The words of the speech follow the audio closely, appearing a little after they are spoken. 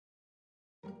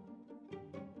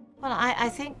Well, I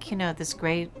think, you know, this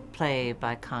great play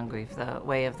by Congreve, The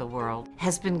Way of the World,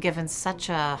 has been given such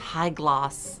a high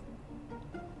gloss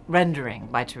rendering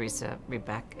by Theresa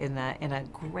Rebeck in a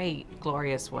great,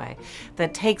 glorious way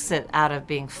that takes it out of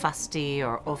being fusty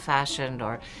or old-fashioned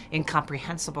or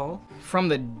incomprehensible. From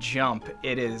the jump,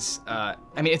 it is, I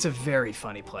mean, it's a very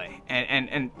funny play.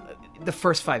 And the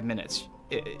first 5 minutes,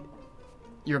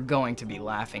 you're going to be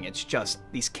laughing. It's just,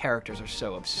 these characters are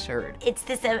so absurd. It's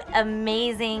this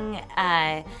amazing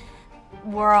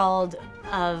world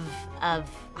of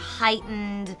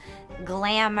heightened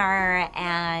glamour,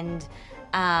 and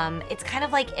it's kind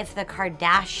of like if the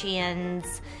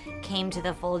Kardashians came to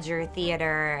the Folger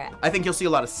Theater. I think you'll see a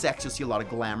lot of sex, you'll see a lot of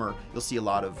glamour, you'll see a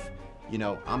lot of, you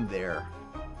know, I'm there,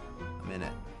 I'm in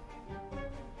it.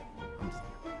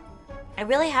 I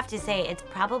really have to say, it's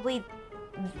probably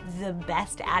the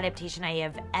best adaptation I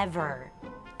have ever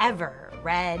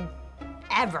read,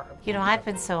 ever. You know, I've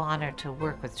been so honored to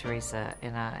work with Theresa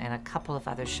in a couple of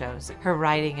other shows. Her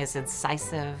writing is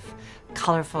incisive,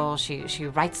 colorful. She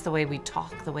writes the way we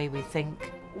talk, the way we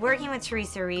think. Working with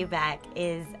Theresa Rebeck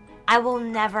is, I will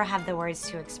never have the words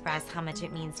to express how much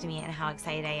it means to me and how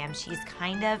excited I am. She's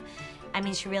kind of, I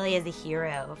mean, she really is a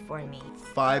hero for me.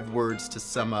 5 words to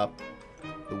sum up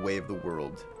The Way of the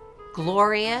World.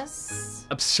 Glorious.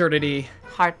 Absurdity.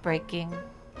 Heartbreaking.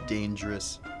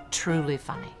 Dangerous. Truly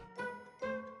funny.